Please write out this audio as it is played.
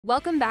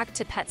Welcome back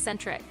to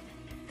Petcentric,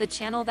 the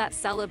channel that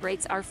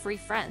celebrates our furry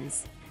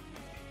friends.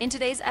 In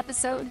today's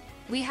episode,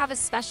 we have a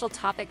special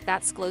topic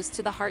that's close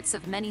to the hearts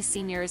of many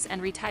seniors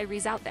and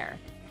retirees out there.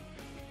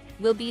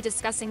 We'll be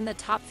discussing the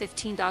top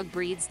 15 dog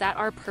breeds that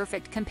are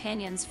perfect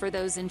companions for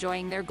those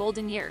enjoying their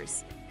golden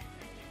years.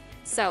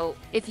 So,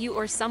 if you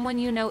or someone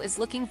you know is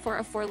looking for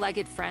a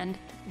four-legged friend,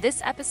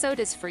 this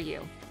episode is for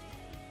you.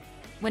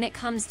 When it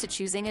comes to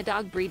choosing a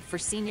dog breed for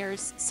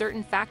seniors,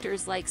 certain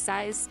factors like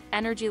size,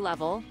 energy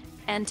level,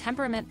 and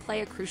temperament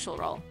play a crucial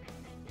role.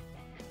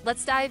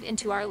 Let's dive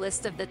into our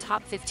list of the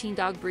top 15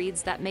 dog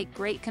breeds that make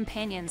great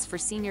companions for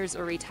seniors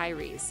or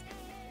retirees.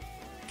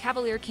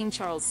 Cavalier King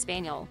Charles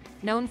Spaniel,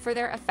 known for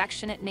their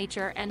affectionate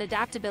nature and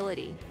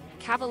adaptability,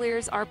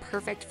 Cavaliers are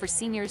perfect for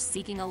seniors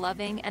seeking a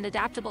loving and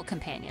adaptable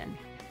companion.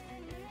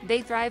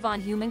 They thrive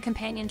on human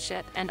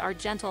companionship and are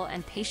gentle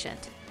and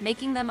patient,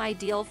 making them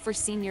ideal for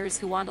seniors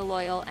who want a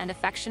loyal and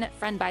affectionate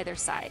friend by their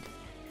side.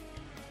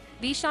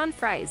 Bichon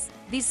Frise.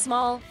 These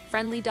small,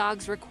 friendly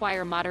dogs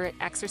require moderate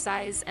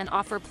exercise and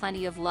offer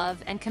plenty of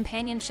love and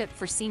companionship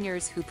for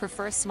seniors who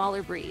prefer a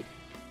smaller breed.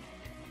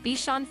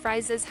 Bichon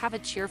Frises have a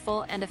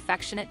cheerful and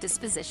affectionate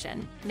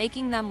disposition,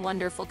 making them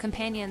wonderful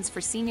companions for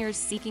seniors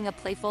seeking a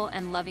playful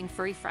and loving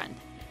furry friend.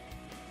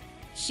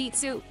 Shih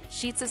Tzu.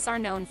 Shih Tzus are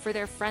known for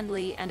their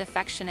friendly and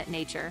affectionate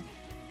nature.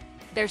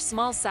 Their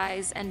small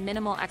size and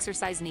minimal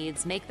exercise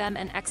needs make them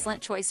an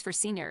excellent choice for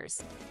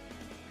seniors.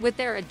 With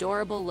their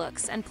adorable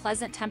looks and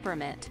pleasant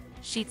temperament,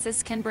 Shih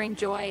Tzus can bring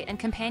joy and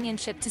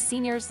companionship to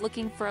seniors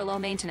looking for a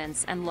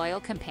low-maintenance and loyal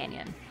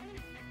companion.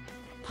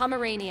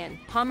 Pomeranian.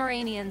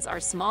 Pomeranians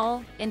are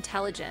small,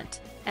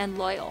 intelligent, and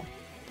loyal.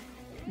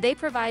 They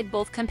provide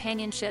both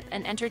companionship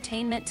and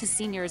entertainment to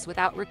seniors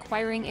without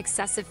requiring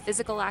excessive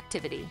physical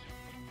activity.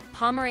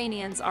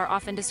 Pomeranians are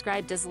often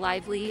described as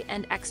lively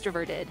and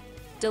extroverted,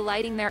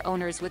 delighting their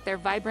owners with their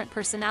vibrant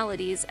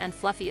personalities and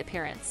fluffy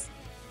appearance.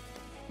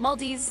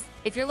 Maltese.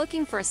 If you're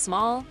looking for a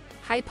small,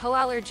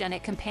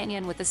 hypoallergenic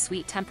companion with a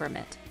sweet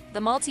temperament,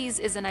 the Maltese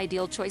is an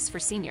ideal choice for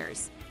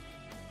seniors.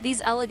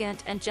 These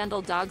elegant and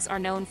gentle dogs are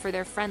known for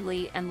their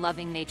friendly and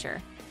loving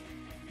nature.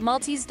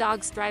 Maltese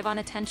dogs thrive on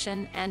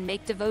attention and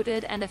make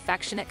devoted and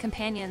affectionate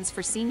companions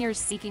for seniors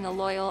seeking a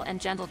loyal and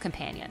gentle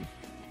companion.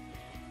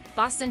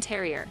 Boston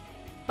Terrier.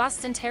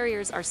 Boston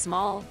Terriers are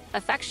small,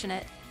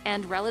 affectionate,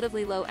 and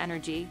relatively low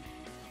energy.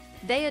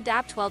 They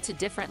adapt well to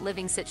different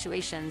living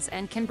situations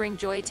and can bring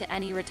joy to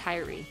any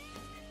retiree.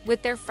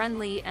 With their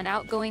friendly and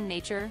outgoing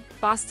nature,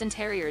 Boston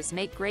Terriers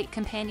make great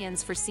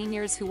companions for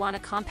seniors who want a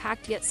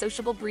compact yet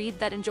sociable breed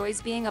that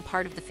enjoys being a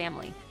part of the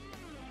family.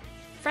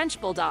 French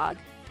Bulldog.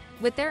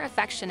 With their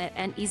affectionate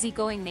and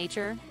easygoing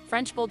nature,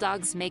 French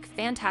Bulldogs make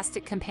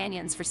fantastic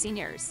companions for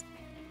seniors.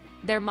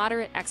 Their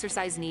moderate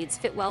exercise needs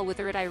fit well with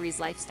a retiree's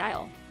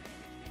lifestyle.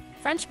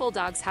 French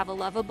Bulldogs have a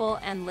lovable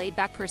and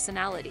laid-back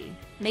personality,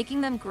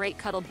 making them great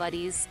cuddle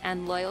buddies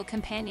and loyal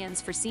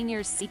companions for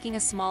seniors seeking a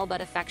small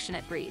but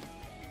affectionate breed.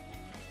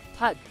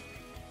 Pug.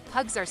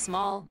 Pugs are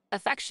small,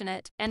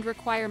 affectionate, and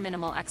require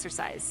minimal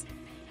exercise.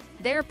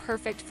 They are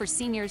perfect for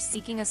seniors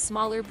seeking a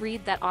smaller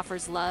breed that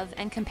offers love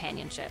and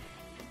companionship.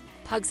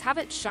 Pugs have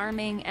a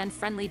charming and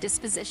friendly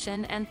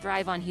disposition and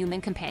thrive on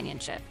human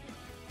companionship.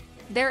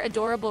 Their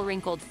adorable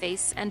wrinkled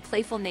face and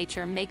playful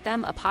nature make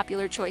them a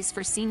popular choice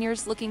for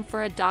seniors looking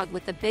for a dog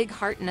with a big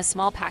heart in a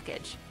small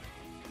package.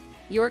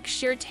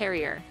 Yorkshire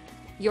Terrier.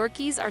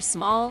 Yorkies are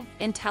small,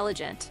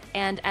 intelligent,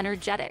 and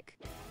energetic.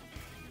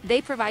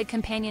 They provide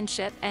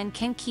companionship and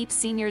can keep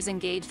seniors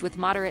engaged with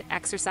moderate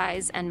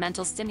exercise and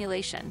mental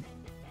stimulation.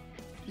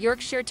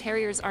 Yorkshire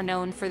Terriers are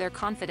known for their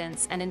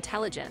confidence and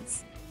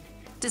intelligence.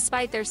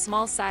 Despite their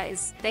small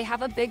size, they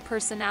have a big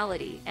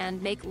personality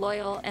and make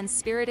loyal and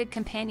spirited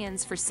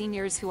companions for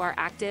seniors who are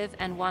active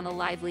and want a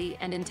lively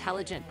and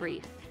intelligent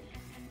breed.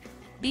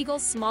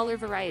 Beagles. Smaller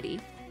variety.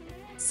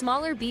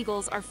 Smaller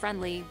beagles are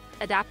friendly,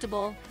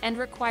 adaptable, and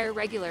require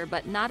regular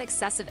but not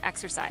excessive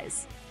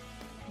exercise.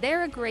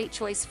 They're a great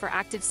choice for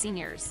active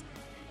seniors.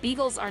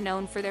 Beagles are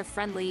known for their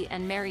friendly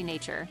and merry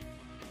nature.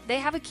 They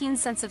have a keen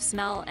sense of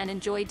smell and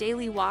enjoy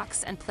daily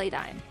walks and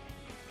playtime.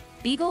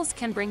 Beagles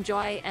can bring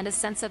joy and a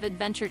sense of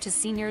adventure to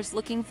seniors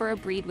looking for a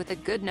breed with a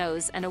good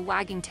nose and a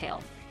wagging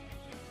tail.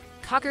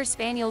 Cocker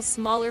Spaniels.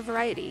 Smaller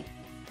variety.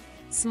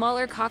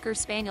 Smaller Cocker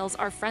Spaniels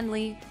are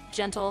friendly,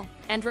 gentle,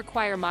 and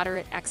require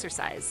moderate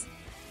exercise.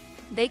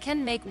 They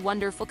can make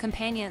wonderful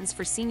companions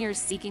for seniors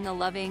seeking a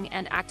loving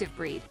and active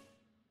breed.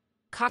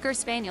 Cocker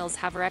Spaniels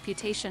have a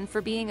reputation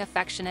for being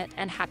affectionate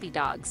and happy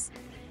dogs.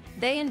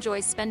 They enjoy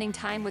spending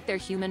time with their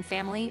human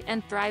family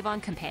and thrive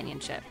on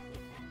companionship.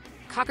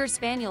 Cocker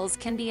Spaniels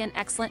can be an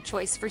excellent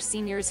choice for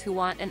seniors who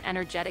want an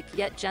energetic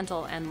yet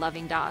gentle and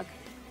loving dog.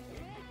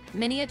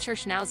 Miniature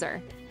Schnauzer.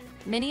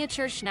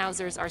 Miniature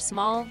Schnauzers are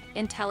small,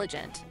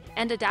 intelligent,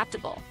 and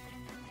adaptable.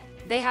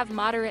 They have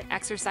moderate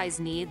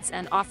exercise needs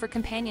and offer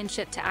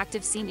companionship to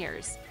active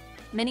seniors.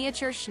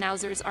 Miniature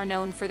Schnauzers are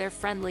known for their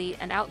friendly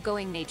and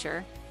outgoing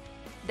nature.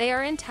 They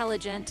are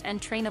intelligent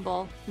and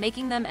trainable,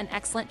 making them an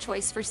excellent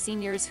choice for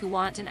seniors who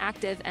want an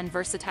active and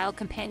versatile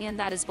companion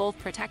that is both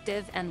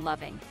protective and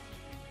loving.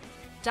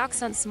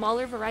 Dachshund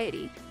smaller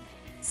variety.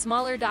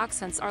 Smaller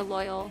dachshunds are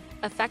loyal,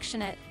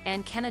 affectionate,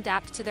 and can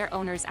adapt to their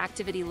owner's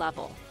activity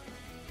level.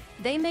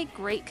 They make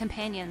great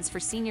companions for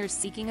seniors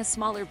seeking a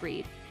smaller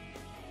breed.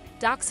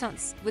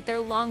 Dachshunds, with their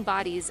long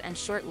bodies and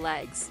short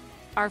legs,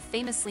 are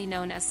famously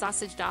known as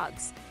sausage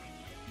dogs.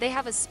 They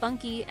have a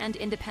spunky and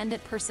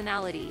independent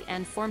personality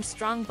and form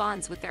strong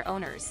bonds with their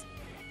owners.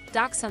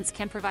 Dachshunds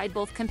can provide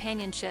both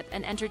companionship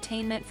and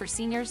entertainment for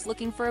seniors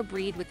looking for a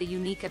breed with a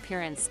unique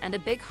appearance and a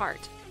big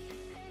heart.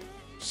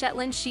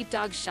 Shetland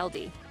Sheepdog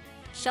Sheltie.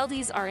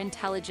 Shelties are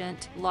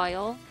intelligent,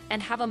 loyal,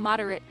 and have a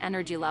moderate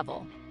energy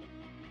level.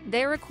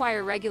 They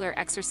require regular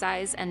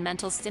exercise and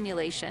mental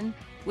stimulation,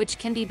 which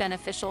can be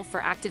beneficial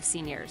for active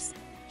seniors.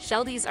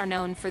 Shelties are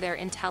known for their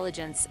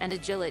intelligence and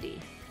agility.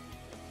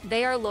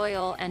 They are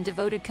loyal and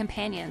devoted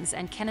companions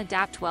and can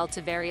adapt well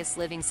to various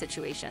living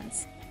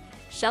situations.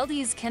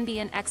 Shelties can be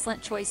an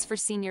excellent choice for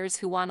seniors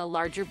who want a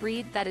larger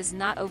breed that is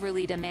not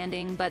overly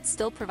demanding but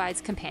still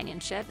provides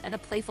companionship and a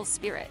playful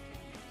spirit.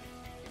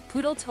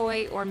 Poodle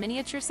toy or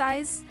miniature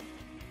size.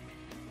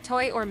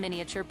 Toy or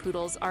miniature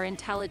poodles are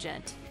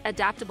intelligent,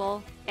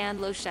 adaptable, and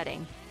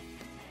low-shedding.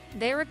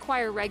 They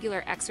require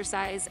regular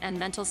exercise and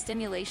mental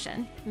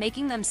stimulation,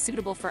 making them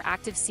suitable for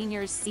active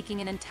seniors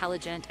seeking an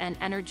intelligent and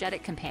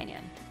energetic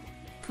companion.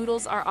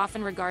 Poodles are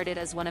often regarded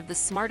as one of the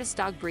smartest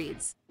dog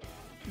breeds.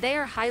 They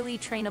are highly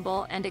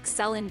trainable and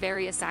excel in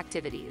various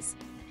activities.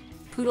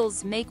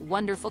 Poodles make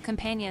wonderful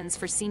companions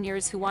for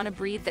seniors who want a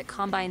breed that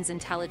combines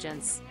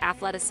intelligence,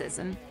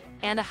 athleticism,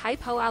 and a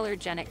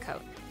hypoallergenic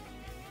coat.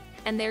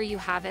 And there you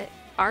have it,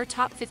 our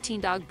top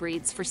 15 dog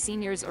breeds for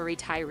seniors or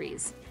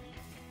retirees.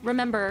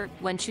 Remember,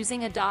 when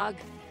choosing a dog,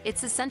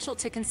 it's essential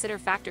to consider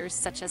factors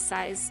such as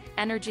size,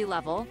 energy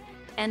level,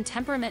 and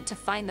temperament to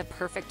find the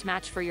perfect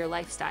match for your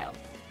lifestyle.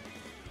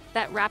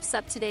 That wraps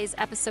up today's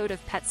episode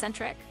of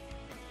Petcentric.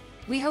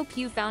 We hope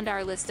you found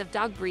our list of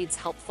dog breeds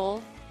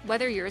helpful,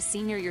 whether you're a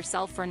senior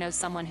yourself or know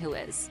someone who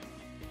is.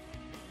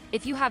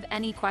 If you have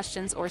any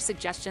questions or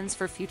suggestions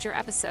for future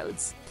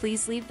episodes,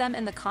 please leave them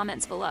in the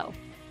comments below.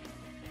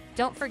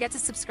 Don't forget to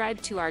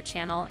subscribe to our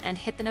channel and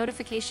hit the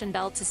notification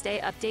bell to stay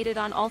updated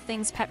on all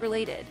things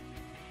pet-related.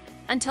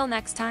 Until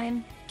next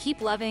time,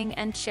 keep loving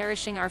and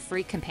cherishing our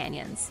furry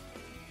companions.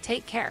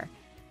 Take care.